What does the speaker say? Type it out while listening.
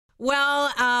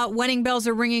Well, wedding bells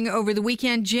are ringing over the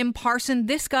weekend. Jim Parson,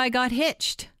 this guy got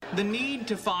hitched. The need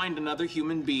to find another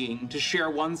human being to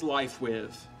share one's life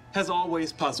with has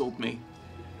always puzzled me.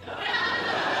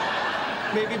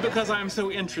 Maybe because I'm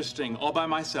so interesting all by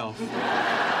myself.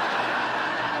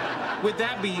 With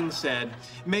that being said,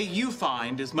 may you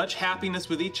find as much happiness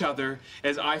with each other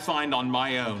as I find on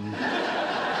my own.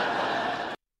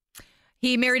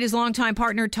 He married his longtime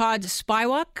partner, Todd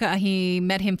Spywak. He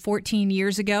met him 14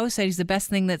 years ago, said he's the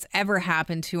best thing that's ever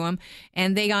happened to him.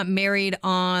 And they got married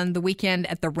on the weekend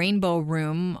at the Rainbow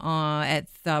Room at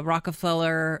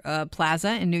Rockefeller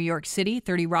Plaza in New York City,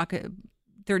 30 Rock.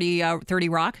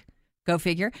 Go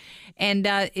figure. And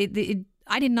I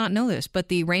did not know this, but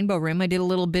the Rainbow Room, I did a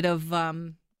little bit of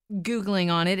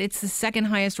Googling on it. It's the second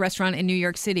highest restaurant in New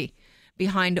York City,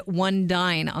 behind One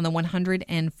Dine on the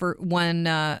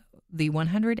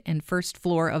 101st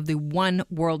floor of the One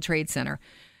World Trade Center.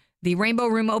 The Rainbow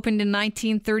Room opened in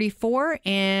 1934,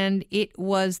 and it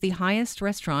was the highest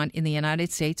restaurant in the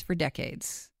United States for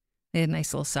decades. They had a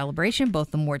nice little celebration. Both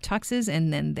of them wore tuxes,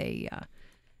 and then they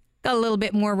got a little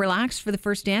bit more relaxed for the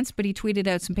first dance, but he tweeted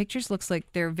out some pictures. Looks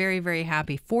like they're very, very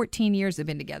happy. 14 years they've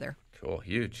been together. Cool.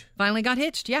 Huge. Finally got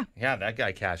hitched, yeah. Yeah, that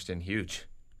guy cashed in huge.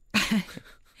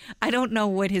 I don't know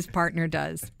what his partner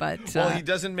does, but... Well, he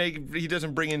doesn't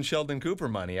bring in Sheldon Cooper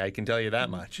money, I can tell you that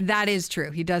much. That is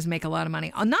true. He does make a lot of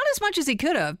money. Not as much as he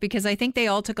could have, because I think they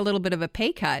all took a little bit of a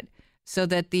pay cut so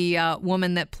that the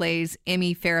woman that plays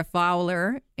Amy Farrah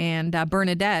Fowler and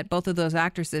Bernadette, both of those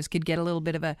actresses, could get a little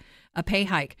bit of a pay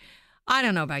hike. I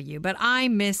don't know about you, but I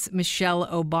miss Michelle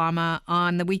Obama.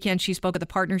 On the weekend, she spoke at the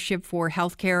Partnership for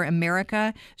Healthcare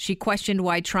America. She questioned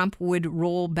why Trump would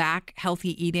roll back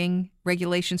healthy eating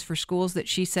regulations for schools that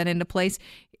she set into place.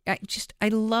 I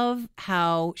love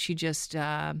how she just,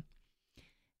 it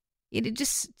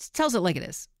just tells it like it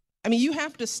is. I mean, you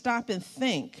have to stop and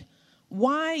think,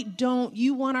 why don't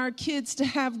you want our kids to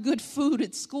have good food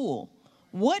at school?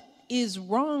 What is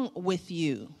wrong with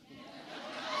you?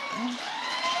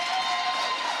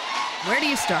 Where do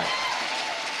you start?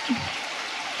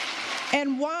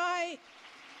 And why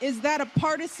is that a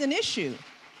partisan issue?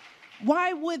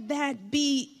 Why would that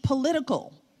be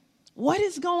political? What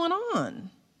is going on?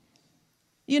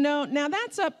 You know, now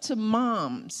that's up to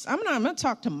moms. I'm going to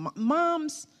talk to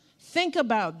moms. Think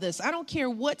about this. I don't care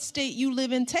what state you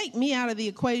live in. Take me out of the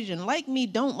equation. Like me,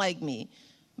 don't like me.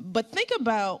 But think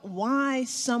about why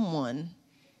someone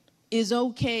is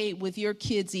okay with your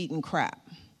kids eating crap.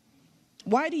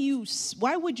 Why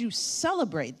would you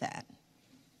celebrate that?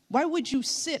 Why would you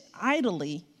sit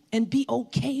idly and be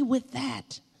okay with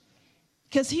that?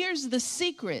 Because here's the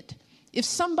secret. If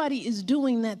somebody is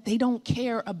doing that, they don't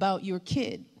care about your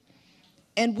kid.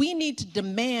 And we need to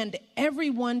demand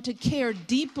everyone to care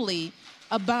deeply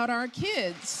about our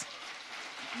kids.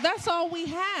 That's all we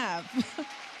have.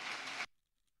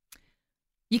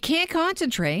 You can't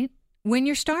concentrate when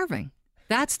you're starving.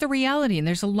 That's the reality. And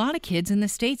there's a lot of kids in the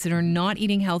States that are not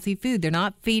eating healthy food. They're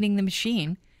not feeding the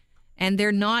machine, and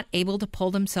they're not able to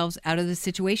pull themselves out of the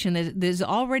situation that is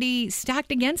already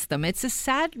stacked against them. It's a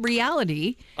sad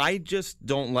reality. I just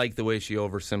don't like the way she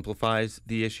oversimplifies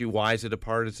the issue. Why is it a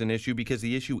partisan issue? Because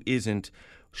the issue isn't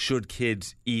should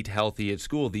kids eat healthy at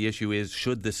school. The issue is,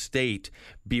 should the state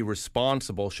be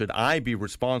responsible? Should I be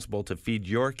responsible to feed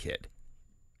your kid?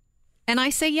 And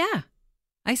I say, yeah.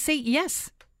 I say yes.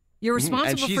 You're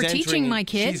responsible for teaching my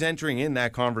kid. She's entering in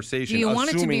that conversation, Do you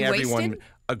want assuming it to be everyone wasted?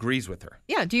 agrees with her.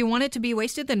 Yeah. Do you want it to be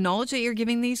wasted, the knowledge that you're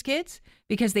giving these kids?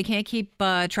 Because they can't keep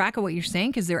track of what you're saying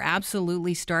because they're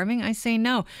absolutely starving? I say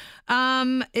no.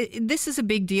 This is a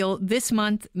big deal. This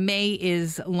month, May,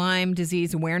 is Lyme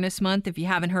Disease Awareness Month. If you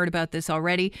haven't heard about this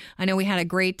already, I know we had a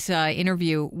great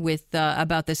interview with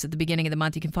about this at the beginning of the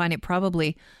month. You can find it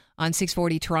probably on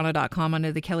 640toronto.com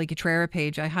under the Kelly Cutrera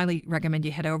page. I highly recommend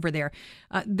you head over there.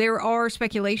 There are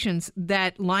speculations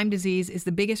that Lyme disease is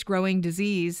the biggest growing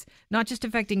disease, not just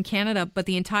affecting Canada, but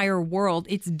the entire world.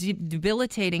 It's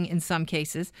debilitating in some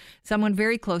cases. Someone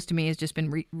very close to me has just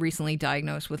been recently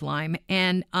diagnosed with Lyme.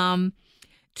 And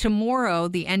tomorrow,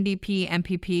 the NDP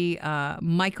MPP,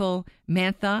 Michael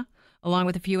Mantha, along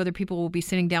with a few other people, will be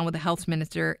sitting down with the Health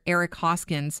Minister, Eric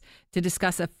Hoskins, to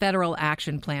discuss a federal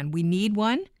action plan. We need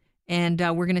one. And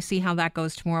we're going to see how that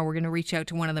goes tomorrow. We're going to reach out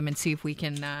to one of them and see if we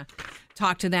can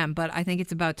talk to them. But I think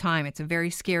it's about time. It's a very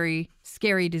scary,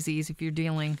 scary disease. If you're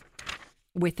dealing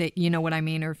with it, you know what I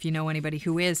mean, or if you know anybody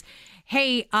who is.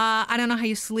 Hey, I don't know how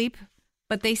you sleep,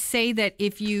 but they say that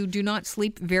if you do not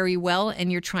sleep very well and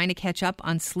you're trying to catch up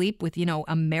on sleep with,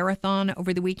 a marathon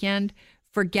over the weekend,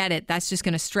 forget it. That's just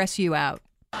going to stress you out.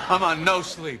 I'm on no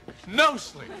sleep. No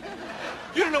sleep.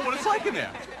 You don't know what it's like in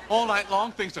there. All night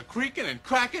long, things are creaking and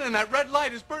cracking, and that red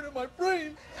light is burning my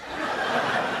brain.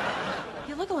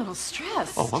 You look a little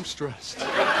stressed. Oh, I'm stressed.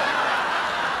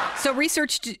 So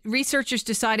researchers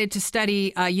decided to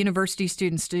study university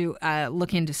students to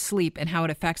look into sleep and how it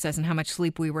affects us and how much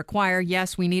sleep we require.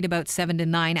 Yes, we need about 7 to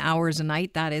 9 hours a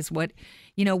night. That is what,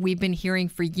 we've been hearing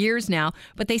for years now.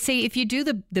 But they say if you do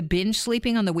the binge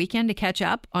sleeping on the weekend to catch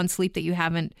up on sleep that you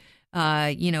haven't,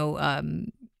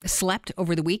 slept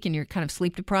over the week and you're kind of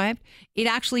sleep deprived, it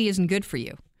actually isn't good for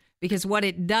you. Because what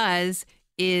it does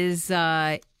is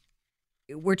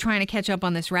we're trying to catch up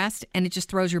on this rest and it just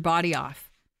throws your body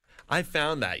off. I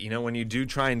found that, when you do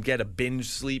try and get a binge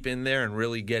sleep in there and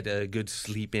really get a good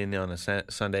sleep in on a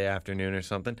Sunday afternoon or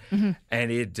something,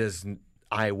 and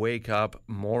I wake up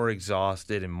more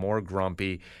exhausted and more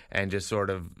grumpy and just sort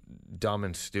of dumb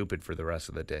and stupid for the rest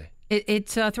of the day. It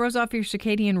throws off your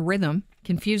circadian rhythm,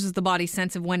 confuses the body's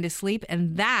sense of when to sleep,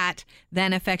 and that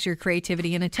then affects your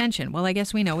creativity and attention. Well, I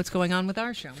guess we know what's going on with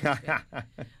our show.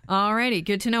 All righty,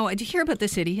 good to know. Did you hear about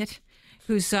this idiot?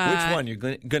 Who's, which one? You're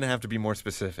going to have to be more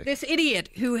specific. This idiot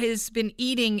who has been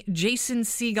eating Jason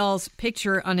Segal's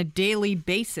picture on a daily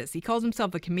basis. He calls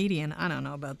himself a comedian. I don't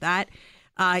know about that.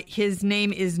 His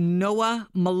name is Noah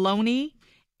Maloney,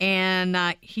 and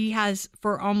he has,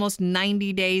 for almost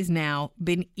 90 days now,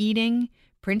 been eating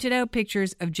printed out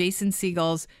pictures of Jason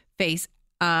Segal's face.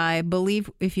 I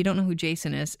believe, if you don't know who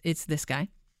Jason is, it's this guy.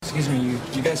 Excuse me,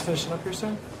 you guys finishing up here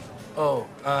soon? Oh,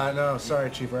 no,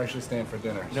 sorry, Chief. We're actually staying for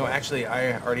dinner. No, actually,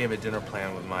 I already have a dinner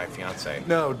plan with my fiance.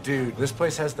 No, dude, this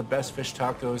place has the best fish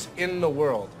tacos in the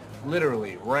world.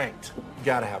 Literally, ranked. You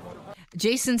gotta have one.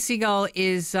 Jason Segal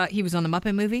is, he was on the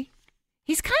Muppet movie.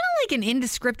 He's kind of like an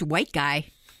indescript white guy.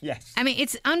 Yes. I mean,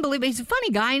 it's unbelievable. He's a funny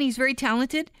guy and he's very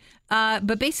talented.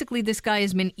 But basically, this guy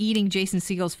has been eating Jason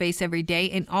Segal's face every day,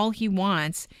 and all he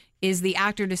wants is the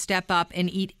actor to step up and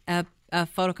eat a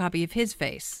photocopy of his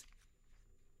face.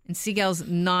 And Segal's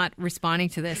not responding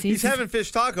to this. He's having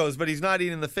fish tacos, but he's not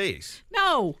eating the face.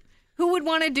 No. Who would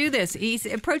want to do this? He's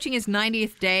approaching his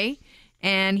 90th day,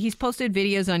 and he's posted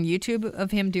videos on YouTube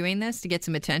of him doing this to get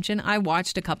some attention. I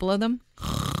watched a couple of them.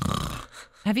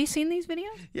 Have you seen these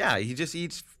videos? Yeah, he just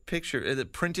eats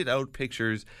printed out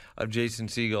pictures of Jason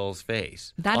Segal's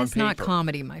face. That on is not paper.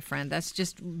 comedy, my friend. That's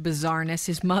just bizarreness.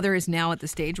 His mother is now at the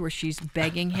stage where she's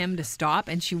begging him to stop,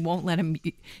 and she won't let him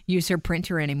use her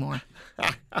printer anymore.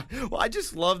 Well, I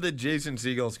just love that Jason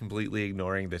Segal's completely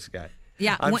ignoring this guy.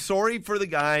 Yeah, I'm sorry for the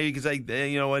guy because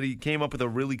he came up with a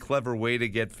really clever way to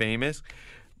get famous.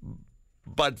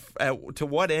 But to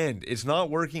what end? It's not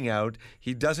working out.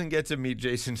 He doesn't get to meet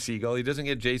Jason Segal. He doesn't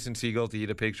get Jason Segal to eat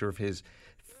a picture of his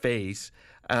face.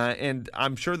 And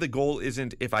I'm sure the goal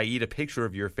isn't if I eat a picture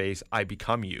of your face, I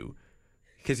become you.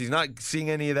 Because he's not seeing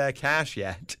any of that cash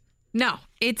yet. No,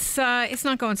 it's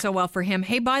not going so well for him.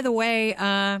 Hey, by the way,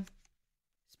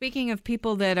 speaking of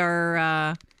people that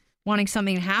are wanting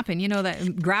something to happen,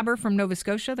 that grabber from Nova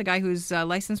Scotia, the guy whose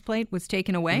license plate was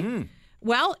taken away? Mm.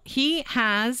 Well, he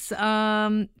has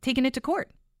taken it to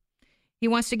court. He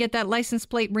wants to get that license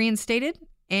plate reinstated,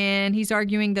 and he's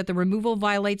arguing that the removal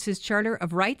violates his Charter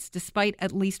of Rights, despite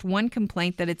at least one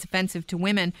complaint that it's offensive to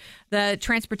women. The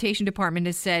Transportation Department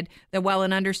has said that while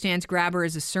it understands grabber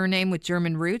is a surname with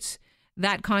German roots,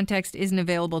 that context isn't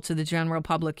available to the general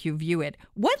public who view it.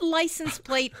 What license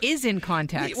plate is in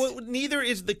context? Well, neither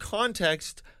is the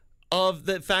context of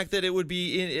the fact that it would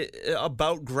be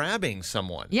about grabbing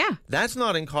someone. Yeah. That's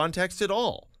not in context at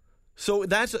all. So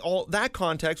that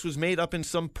context was made up in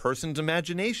some person's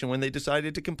imagination when they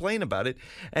decided to complain about it.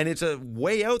 And it's a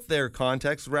way out there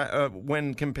context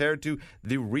when compared to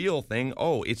the real thing.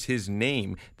 Oh, it's his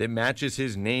name that matches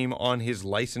his name on his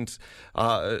license,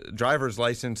 driver's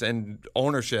license and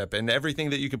ownership and everything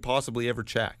that you could possibly ever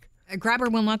check. A grabber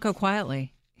will not go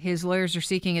quietly. His lawyers are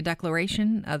seeking a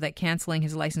declaration that canceling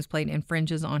his license plate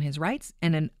infringes on his rights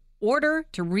and an order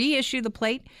to reissue the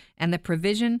plate and the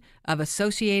provision of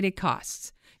associated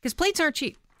costs. Because plates aren't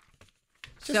cheap.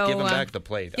 Just give him back the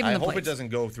plate. I hope plates. It doesn't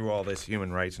go through all this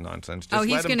human rights nonsense.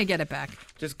 He's going to get it back.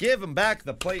 Just give him back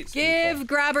the plates. Give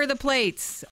grabber the plates.